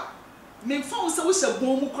Matwachawa. May found so wish a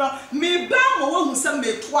bomb crowd. May bound one who sent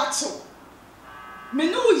me twacho.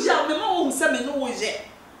 May no yell, the more who sent me no yet.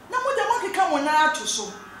 Now, what the monkey come on out to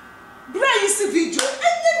show. Bray is the video,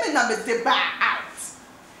 and you may not the bar out.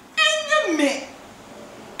 And you may,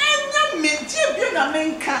 dear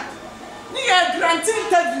Bianca, near granting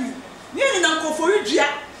interview, near Uncle for you.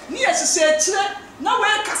 Near she said, no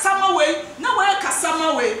way, Cassama way, no way,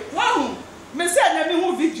 Cassama way. Wow, me say me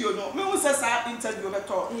who video no, me who says I interview at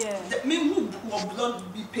all. Yeah, me who blood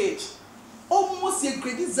be page. Almost a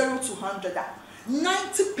grade 0 to 100.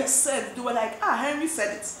 90% they were like, Henry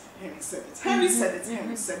said it. Henry said it. Henry said it.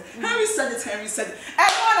 Henry said it. Henry said it. Henry said it.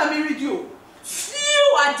 And one of you,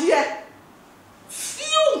 few idea,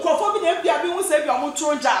 few conforming FBI who said you are more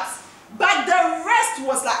jazz. But the rest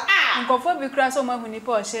was like, Uncle Bicra, someone who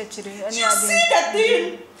Nipo said, you see that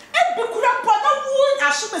thing? And Bicrapana would,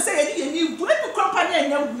 I shouldn't say any company and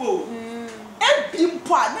your woe. And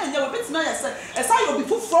Bimpa, and your bit nice as I will be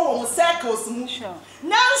put forward circles.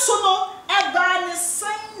 Now, so no, a ban is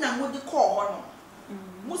saying, and what they call one.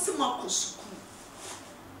 Musimakus.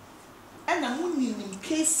 And I'm winning in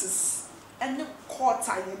cases, and the court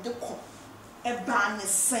I the court. A ban is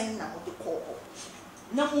saying, and what they call.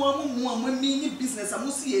 No more mini business. I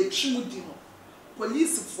must see a true dino.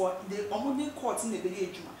 Police for the only court in the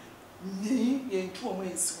age. Nay, ye 2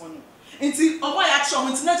 months one. Until my action,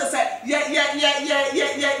 it's not just say,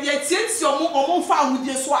 yeah, since your mom found with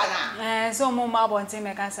your swana. So, more marble and take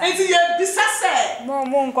a say. Until ye be more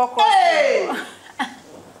moon cocoa. Hey,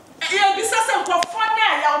 ye be sassy for fun.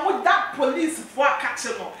 With that police for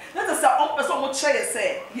catching them. Let us say, so much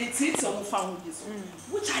say, ye teach some found with this,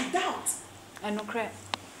 which I doubt. And no crap.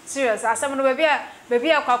 Serious, as someone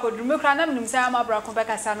baby, I could remove Cranham himself, my brother, back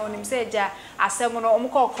as I know him say, as someone or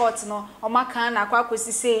call court, no, or my can, I quite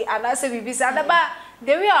say, and I say, we be sad about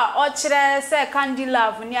there we are, or say, Candy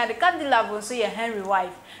Love, near the Candy Love, so your Henry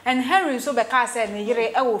wife, and Henry so back said,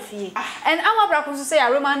 and I will fee. And our brother say, I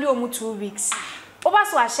remind you 2 weeks.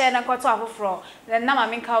 Obaso a share na kwato afoforo then na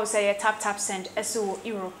mame ka wo say tap send eso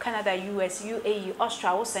Europe Canada US UAE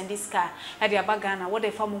Australia wo send this car e de abagana wo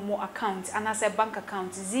de famomo account and as a bank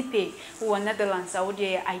account Zipay wo Netherlands wo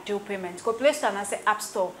de ideal payment go Play Store na say App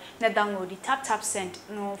Store na download the tap send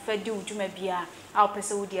no fa di udwuma bia a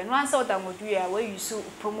pese wo de no answer download ya we use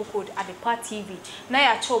promo code ADEPA TV na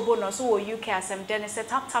ya cho bonus wo UK asem then say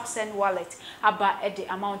tap send wallet aba e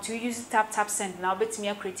the amount you use tap send now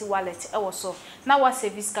betimi create wallet e wo so now what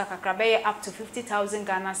service kakra be up to 50,000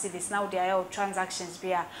 Ghana cedis now there are transactions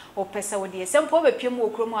bia or pesa wo de sempo be piem wo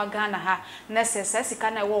kromo Ghana ha necessary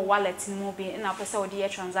sika na wo wallet no be na pesa wo de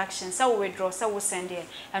transactions say wo withdraw say wo send there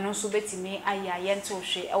and also betimi aya yento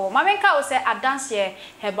hwe e wo mamenka wo say adance here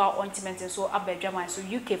herbal ointment so abadwama so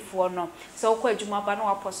UK for no so ko adwuma ba no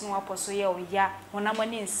waposo ye o ya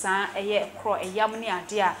wonamani nsa eye kro eyam ne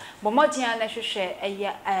ade a bomodin na hwehwe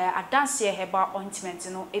eye adance here herbal ointment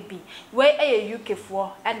no ebi we eye UK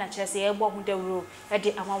for na chese e bo mu dawro e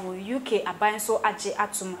de amawo UK aban so age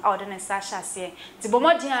atum a ode ne sa hyase ti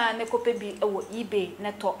bomodin a ne kope bi e wo eBay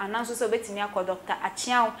ne to ananso so betimi akọ Dr.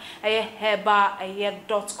 Achiao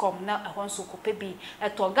heba.com na ehon so kope bi e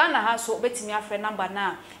to Ghana ha so betimi afre number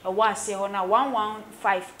na e wo ase ho na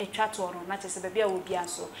 115 etwa to no na chese bebia wo bia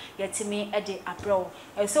so yetimi e de abro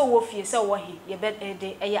e se wo fie se wo he ye be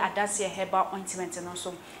de e adase heba ointment no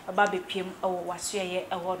so ba be piem e wo waso ye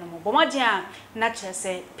e ho no mo bomodin a na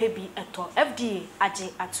chese pebi eto FDA age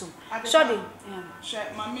atum shodi she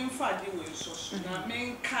ma me mfa de we so na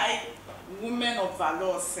me kai women of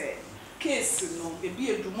valor say case no e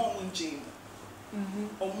bi edumo mo nje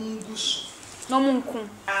omungusu no munku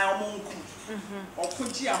omunku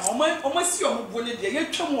okoji a omasi ombo ne de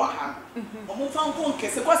yetwam wa ha omo fa nko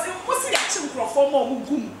nkese kwase mosi ya chi nkrofo ma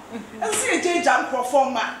omugum ensi ejeja nkrofo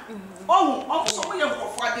ma omo so ye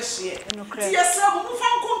nkrofo ade hye ti yesa mo fa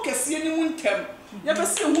nko nkese ni mu ntem ya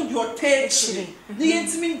bese hu bi otechire ni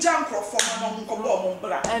yentimi nja nkrofo ma mo nko bo mo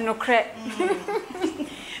bra enokre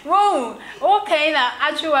Wow, okay na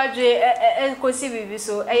actually kosi bibi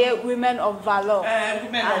so women of valor.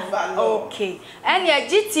 Women of valor. Okay. And your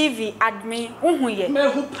GTV admin uhuye.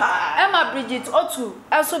 Mehu pa. Emma Bridget Otu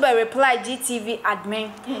also be reply GTV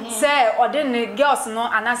admin. Say odin girls no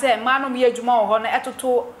and say man no be adwuma ho no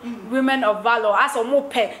etoto women of valor as o mo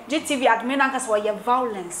pe GTV admin anka say oye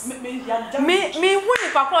violence. Me hu ni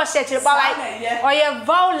pa cross church but like oye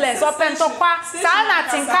violence open to kwa sa na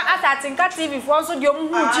tinka TV for so dio mu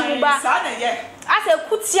Jibuba. As a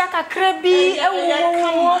kutia kakra bi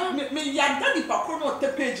me yada ni pakro no te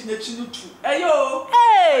page na chi no tu eyo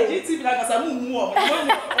GTV na kasa mu o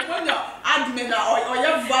when admin na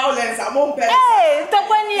oya violence among people to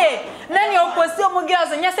kwani na ni oposi omo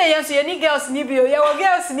girls nya say yenso ye ni girls ni bi o ye wo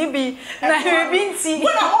girls ni bi na we binti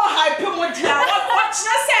when all hype mo dia what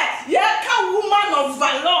say ye ka woman of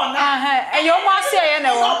valor na eyo mo ase ye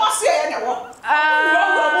na wo and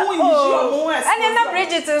na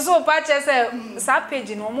Bridget so pa che say sa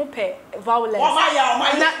page no mo pe violence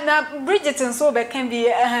na Bridget so be can be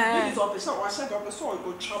Bridget so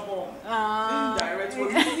go trouble indirect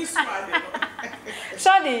what this man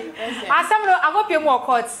Shadi asem no akopie mo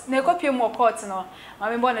court na ekopie mo court no ma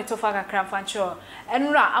me bo ne to fa kakra fancho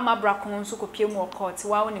enura amabra kon so kopie mo court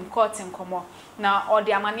wa wonim court nkomo na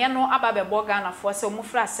odi amane no ababe boga na fo se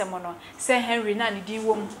omufra asem no se Henry na ne din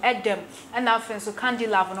wom edem na afen so Candy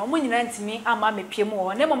Love no mo nyina ntimi ama mepie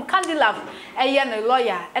mo ne mom Candy Love eye no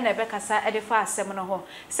lawyer na ebekasa edefa asem no ho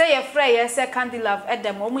se ye frɛ ye se Candy Love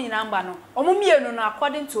edem mo nyina amba no omo mienu no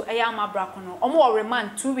according to eye amabra kon no omo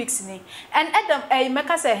remand 2 weeks ni and edem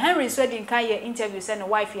meka say Henry so din kan ye interview say no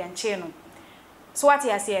wife yan che no so what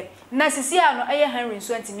you say na sisia no eye Henry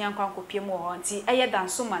so ntimi ankwankopie mo ho nti eye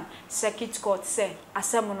dansoman circuit court say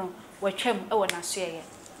asem no watwam e wona so ye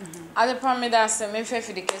ade pameda se me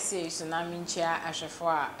fefi de kese so na minchia ahwefo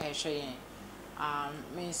a ehwe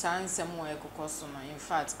me sanse mo ekokoso no in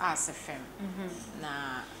fact as fem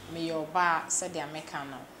na me yoba se de America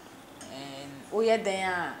no oye den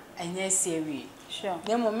a enye sewi sure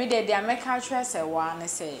dem me de America hwe se wa ne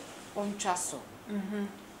se ontwa so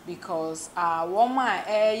because woman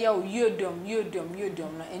yodom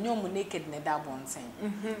no enyo mu naked ne da bonten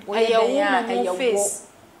oye den a face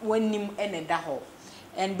wonim ene da ho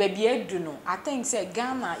and baby edu no I think say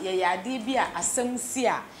Ghana ye yade bi a asem si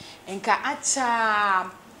a enka acha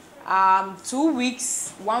 2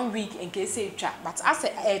 weeks 1 week enka say twa but as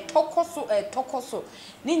tokoso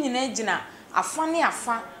ni nyina gina afa ne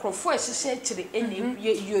afa krofo ehihye kire ene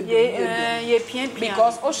ye pia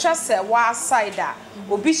because o hwe se wa side a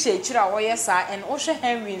obi hye kire a wo yes and o hwe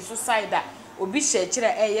Henry so side a obi hye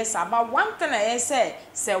kire yes but one thing I say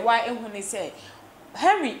wa ehunu say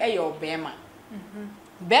Henry eyo bema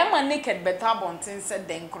bema naked better bonten said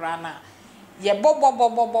den krana ye bobo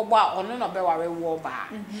ono no be ware wo ba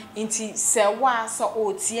nti Serwaa so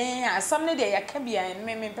otien asam ne de yakabia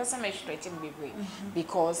me person me stretching bebre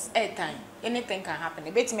because at time anything can happen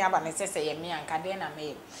e betimi aba ne say ye me anka den na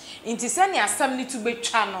me nti sani asam ne to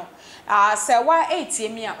betwa no Serwaa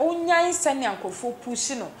etie me a onyan sani ankofo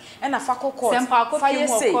push no e na fa kokot fa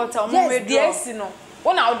yes court omo yes no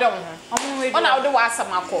ona odom ho ona odo wa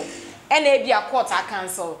asam akọ and e bia court a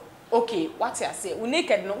cancel okay what you say we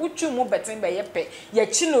naked no utwu mu betin be yepe ye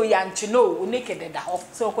chino ya nchino we naked da ho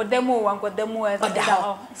so okodemu wankodemu e da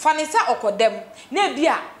ho fanisa okodem na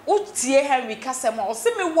bia utie Henry kasem o se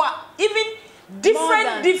me wa even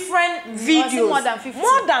different videos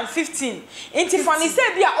more than 15 into funny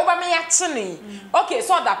say bia obama ya chene okay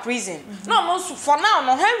so that prison no for now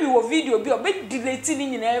no Henry wo video bi obe delete ni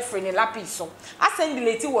nyina efre ni lapis so asend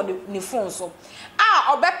delete wo ni phone so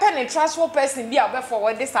obe pen transfer person bia obe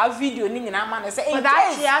forward this video ni nyina ma na say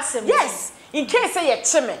yes in case say ye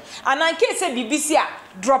cheme and in case say BBC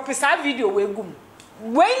drop this video we gum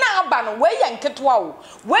when na aba no we ye nketwa o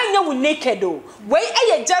when you naked o when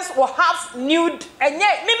you just will have nude and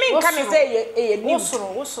me can say nude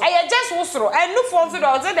I just wosoro and no phone so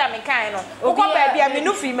do say that me kan no wo ko ba bia me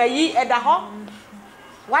no fi mayi eda ho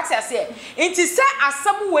what I say inti say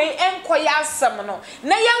asem we enkoya asem no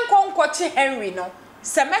na ye nkonkoche Henry no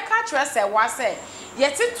se meka kire se wa say ye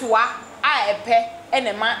tetoa a epe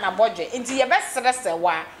enema na bodwe inti ye be sere se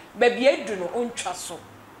wa ba bia edu no ontwa so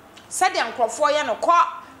said the uncrophone ya no kwa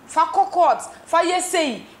fa court fa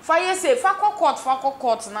yesei fa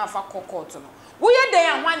court na fa court no wo ye den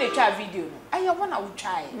an wan twa video no aye wona wo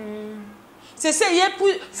twa say ye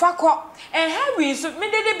pu fa ko Henry so me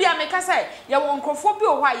de bia me ka say ye wo uncrophone bi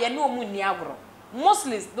o hwa ye na omu ni agro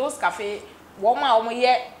mostly those cafe wo ma o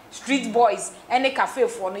ye street boys any cafe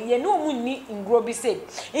for no ye na omu ni ngro bi say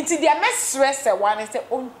nti dia me stress e wan say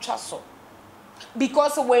on twa so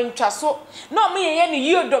because when chaso no me ye ni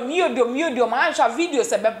yodom I show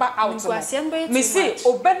videos e beba out me see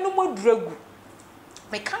obenum dragu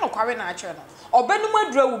me kan kware na ache no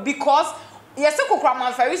obenum dragu because yes kokra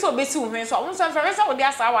man feri so besi uhwen so won so feri so de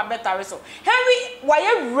asa wa better so Henry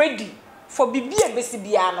why ready for bibi e besi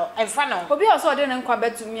bia no emfa no obi also de nkwa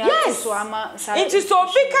betumi so ama it is so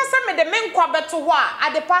because me de me nkwa beto ho a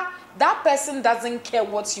adepa that person doesn't care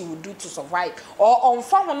what you will do to survive or on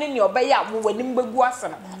phone in your beya wo wanim begu ase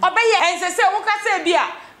no obeye ense se wo ka se bia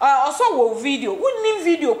also wo video wonnim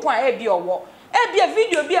video ko a e bia owo e bia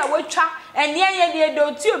video bia watwa enye de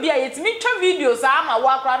do ti obi a yetimi twa video sa ama wo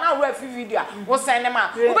akra na wo afi video a wo send them a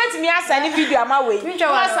wo betimi asane video ama we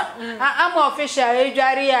ama official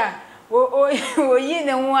edware a o yi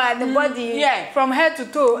ne ho a the body from head to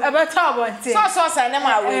toe e better about it so send them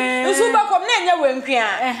away nso ba kom na nya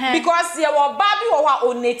wenkua because ye wo ba bi wo ha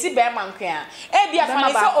oneti be ma nkua e bia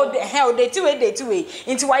fa so o date we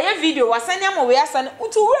nti wa ye video wa send them we asane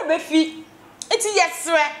nti wo be fi eti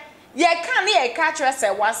yesre ye kan na ye ka kire se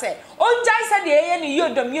wa se onjai se de ye ni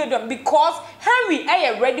yodom because Henry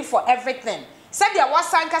ready for everything. Said ya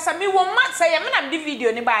wasanka sa me wo ma say me na me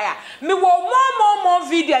video ni ba ya me wo more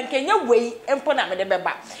video nkenya wei empo na me de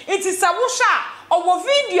beba it is a wo sha owo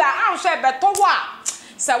video a sha beto wo a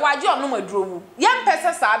sa waje onu maduro wu yem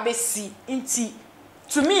pese sa abesi nti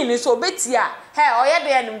to me ni so beti a oye de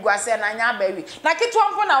ya nimguase na nya ba wi na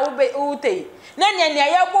ketwa mpo na wo tei na nya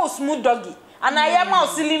ya bo smooth doggy ana ya ma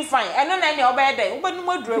ceiling fine eno na nya oba de wo benu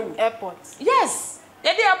maduro wu airport yes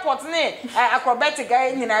ye dey airport ne acrobatic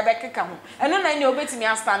guy nyina be keka ho eno na nya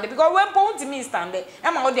obetimi stand because when point me stand e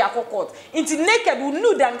ma wo dey akokot inti naked we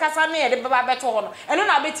nude and kasa me ye de baba beto ho no eno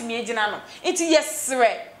na betimi agina no inti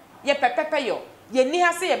yesre ye pepepe yo ye ni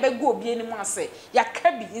ha se ye begu obi ani mu ase ya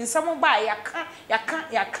ka bi nsam ba ya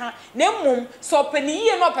ka na mum so pani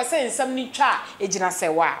ye no pese nsam ni twa agina se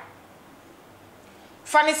wa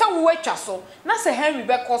Fanisa wo atwa so na se Henry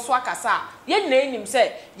be koso akasa ye na enim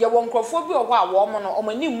se ye wo nkrofo bi oho a wo mo no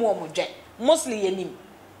omani mu omodwe mostly ye nim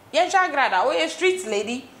ye ntwa grada o ye street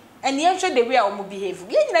lady and ye ntwa the way a omo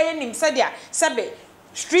behave ye nyina ye nim se dia sebe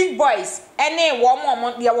street boys ene wo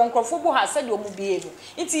mo ye wo nkrofo bu ha se dia omo behave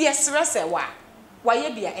nti ye sere se wa ye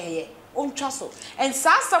bia ontwa so and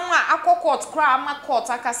sa sam a akokot kra ama court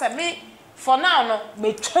akasa me for now no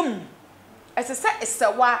metwam ese se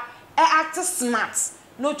Serwaa act smart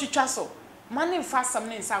no twitwa so mane fa sam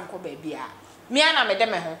ne nsa nko ba bia me ana me de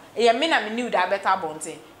me ho ye me na me new da better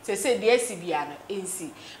bonte se de asi bia no ensi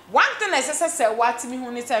one thing ese Serwaa timi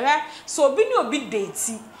ho ni se so obi ni obi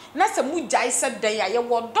date na se mu jai se dan ya ye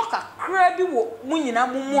wo doka kra bi wo mu nyina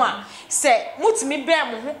mu a se mutimi be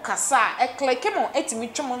mo ho kasa e kleke mo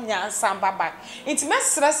etimi twom nyansa baba intime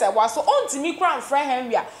sere Serwaa so ontimi kra mfra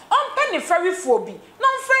Henry a onpe ne ferry phobi no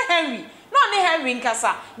mfra Henry no ne Henry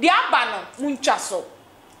nkasa di aba no muncha so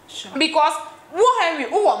because wo Henry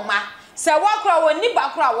wo ma Serwaa kra wo ni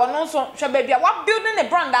ba kra wo no so hwe ba bia wa building the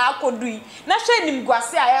brand akodui na hwe nim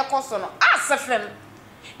guase a ekoso no asefem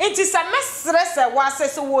enti sa mesre Serwaa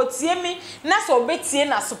se wo tie mi na so obetie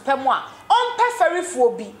na so pem a onpe ferry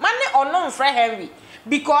phobi mane ono mfra Henry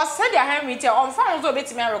because said ya Henry tell on phone so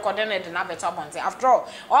betimi recording it na better bonte after all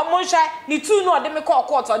omo hwa ni tu no de me call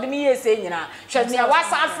court de me yese nyina hwa me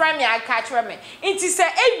WhatsApp frame me aka kire me nti se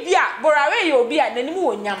ebia borawe ye obi a nanim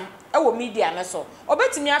wonyam ewo media ne so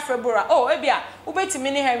obetimi afrebora oh ebia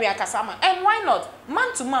obetimi ne Henry akasama and why not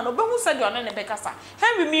man to man obehu said you on ne bekasa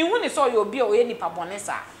Henry mi hu ne so you obi o ye nipa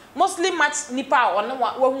bonesa mostly match nipa on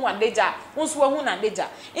wahu andeja wonso wahu na andeja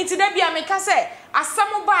nti da bia meka say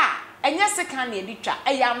asam ba enye seka na editwa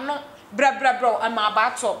eyam no bra ama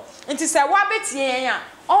abato nti say wa betie yen a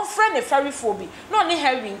on friend ne ferry phobia no ne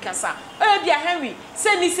Henry nkasa ebia Henry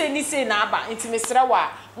say na aba nti mesra wa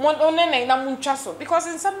mon onene na muntwa so because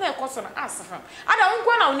in some na ekoso na asafam ada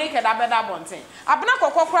wonko na naked abeda bonten abena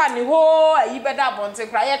kokokora ne ho ayi beda bonten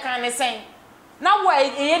kra ye kan ne sen na wa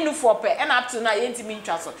eye nufu pe and up to na ye ntimi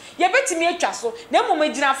ntwa so ye betimi atwa so na mom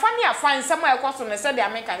agina fa ne afa nsem a ekoso ne se de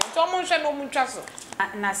ameka ne to mo nhwe no mu ntwa so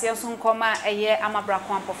na se so nkoma eye amabra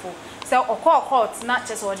kwampofo se okọ na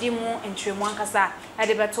chese odi mu ntwemu ankasa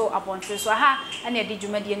ade beto abontre so ha na edi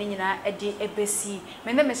dwumade ne nyina edi ebesi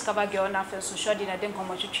mende miskaba girl na fe so shodi na de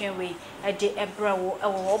nkomo twetwen we edi ebrawo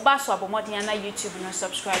ewo oba so abomodin na YouTube no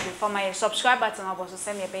subscribe for my subscribe button aboso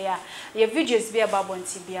se me be ya ye videos bi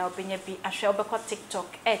ababonti bia obenya bi ahwe obekọ TikTok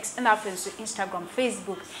X na fe so Instagram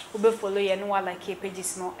Facebook obe follow ye no like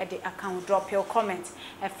pages no edi account drop your comment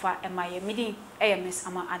efa emaye midi Miss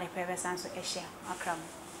Ama ade pevesan so ehia akram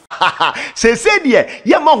se de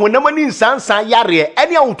ye ma honam ni nsansan yare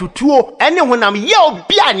ene ahotutuo ene honam ye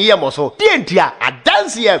obi anye ye moso de ntia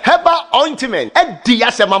adanse ye herbal ointment edi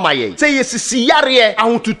yasema maye se ye sisi yare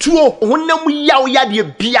ahotutuo honam yaw yade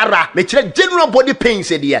biara me kire general body pain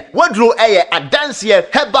se de wadro eye adanse ye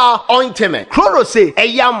herbal ointment chloro se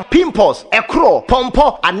eyam pimples ekro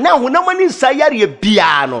pompo ana honam ni nsan yare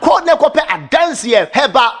bia no ko ne kope adanse ye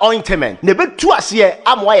herbal ointment ne betu ase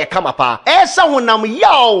amwa ye kamapa esa honam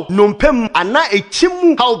yaw nompem ana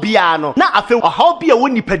echimu haubia no na afe haubia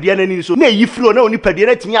woni padua nani so na yifiro na woni padua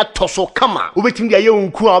na timi atoso kama obetim dia ye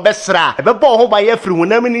nku a obesra ebebo ho ba ye firi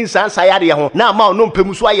honam ni nsansa yare ho na ma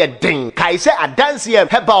nompem so aye den kai se adanse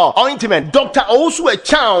herbal ointment Dr. Owusu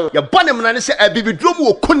Echan ye bonem na ne se abibidrom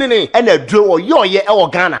wo kunene na aduro wo yoye e wo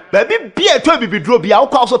Ghana ba bibia to abibidro bia wo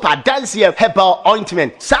kwa so pa adanse herbal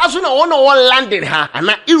ointment sa so na wo landed ha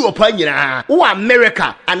ana Europe anyina wo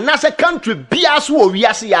America ana se country bia so wo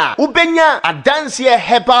wiase ya ubenya adanse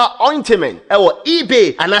herbal ointment ewo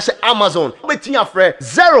eBay anase Amazon obetinya frɛ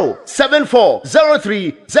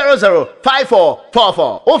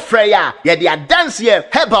 07403005444 ofrɛ ya ye de adanse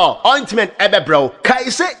herbal ointment ebebro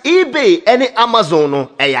kaise eBay any Amazon no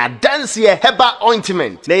adanse herbal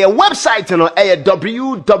ointment na your website no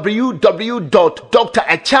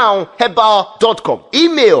www.drachanherbal.com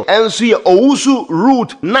email enso ye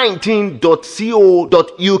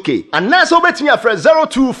owusu@root19.co.uk anase obetinya frɛ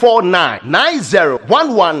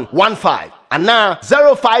 0249901115 ana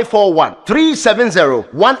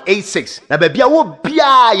 0541370186 na babia wo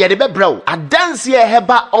bia ye de bebrɛw adanse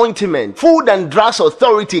herbal ointment Food and Drugs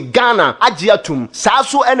Authority Ghana agiatum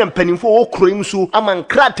saaso ene mpanimfo wo kroim so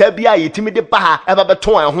amankrata bia yetimi de baha eba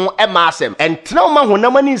beton ho emasem entena ma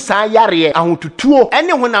honam ani nsan yare ahotutuo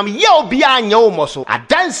ene honam ye obia anya wo moso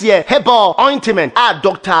adanse herbal ointment a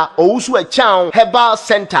Dr. Owusu Echan Herbal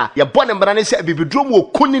Center ye bone mbra ne se bibidrom wo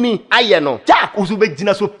kunini aye no jack usu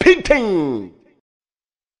begina so pinten